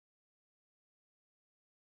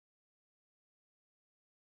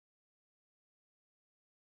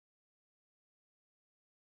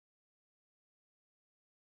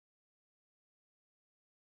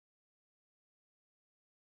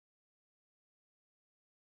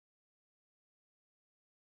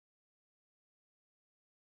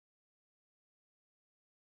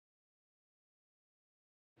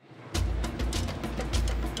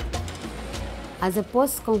As a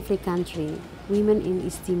post-conflict country, women in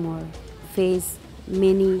East Timor face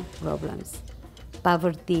many problems: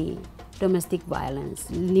 poverty, domestic violence,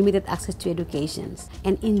 limited access to education,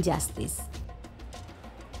 and injustice.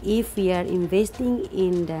 If we are investing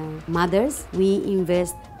in the mothers, we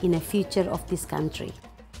invest in the future of this country.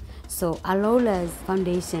 So Alola's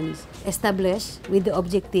foundation established with the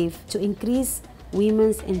objective to increase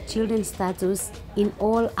women's and children's status in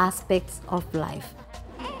all aspects of life.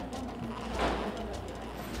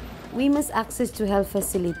 Women's access to health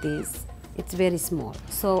facilities, it's very small.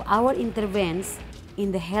 So our interventions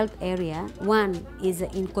in the health area, one is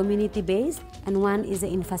in community-based and one is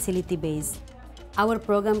in facility-based. Our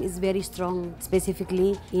program is very strong,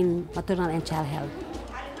 specifically in maternal and child health.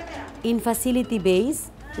 In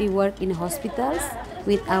facility-based, we work in hospitals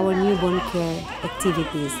with our newborn care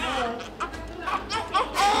activities.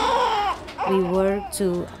 We work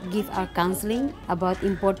to give our counseling about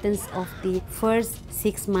importance of the first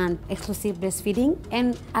 6-month exclusive breastfeeding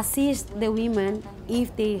and assist the women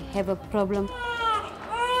if they have a problem.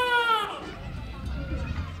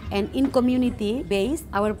 And in community-based,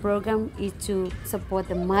 our program is to support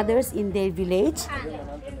the mothers in their village.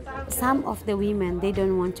 Some of the women, they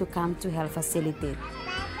don't want to come to health facility.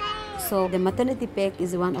 So the maternity pack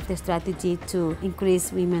is one of the strategies to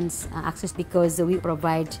increase women's access, because we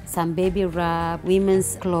provide some baby wrap,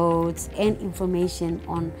 women's clothes, and information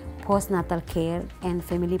on postnatal care and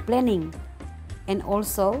family planning. And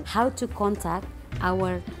also how to contact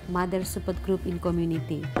our mother support group in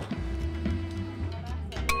community.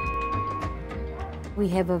 We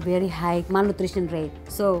have a very high malnutrition rate.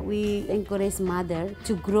 So we encourage mothers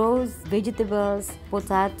to grow vegetables,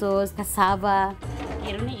 potatoes, cassava.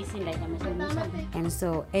 And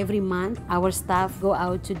so every month our staff go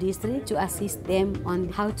out to district to assist them on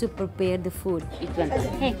how to prepare the food.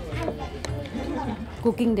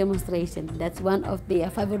 Cooking demonstration, that's one of their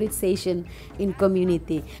favorite session in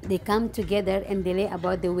community. They come together and they learn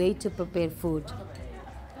about the way to prepare food.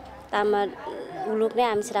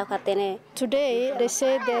 Today, they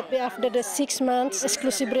say that after the 6 months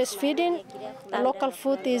exclusive breastfeeding, local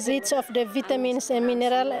food is rich of the vitamins and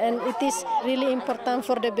mineral, and it is really important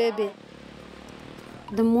for the baby.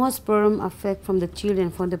 The most problem effect from the children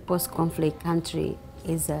from the post-conflict country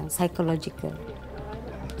is psychological.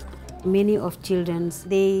 Many of children,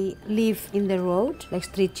 they live in the road, like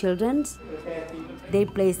street children. Their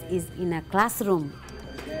place is in a classroom.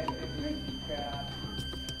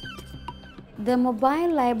 The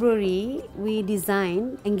mobile library we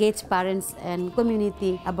designed engage parents and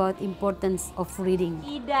community about importance of reading.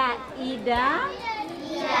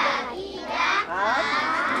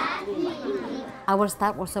 Our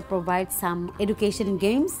staff also provides some education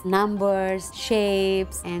games, numbers,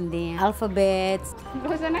 shapes, and the alphabets.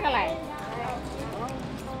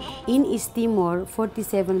 In East Timor,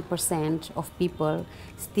 47% of people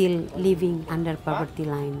still living under poverty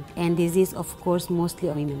line, and this is of course mostly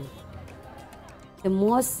women. The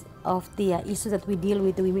most of the issues that we deal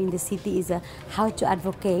with the women in the city is how to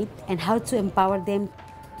advocate and how to empower them.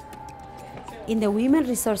 In the Women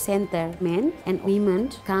Resource Center, men and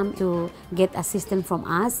women come to get assistance from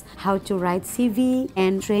us, how to write CV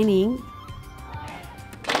and training.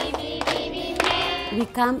 We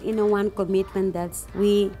come in one commitment that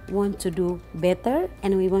we want to do better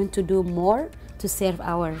and we want to do more to serve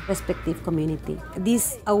our respective community.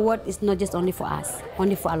 This award is not just only for us,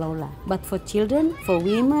 only for Alola, but for children, for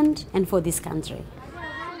women, and for this country.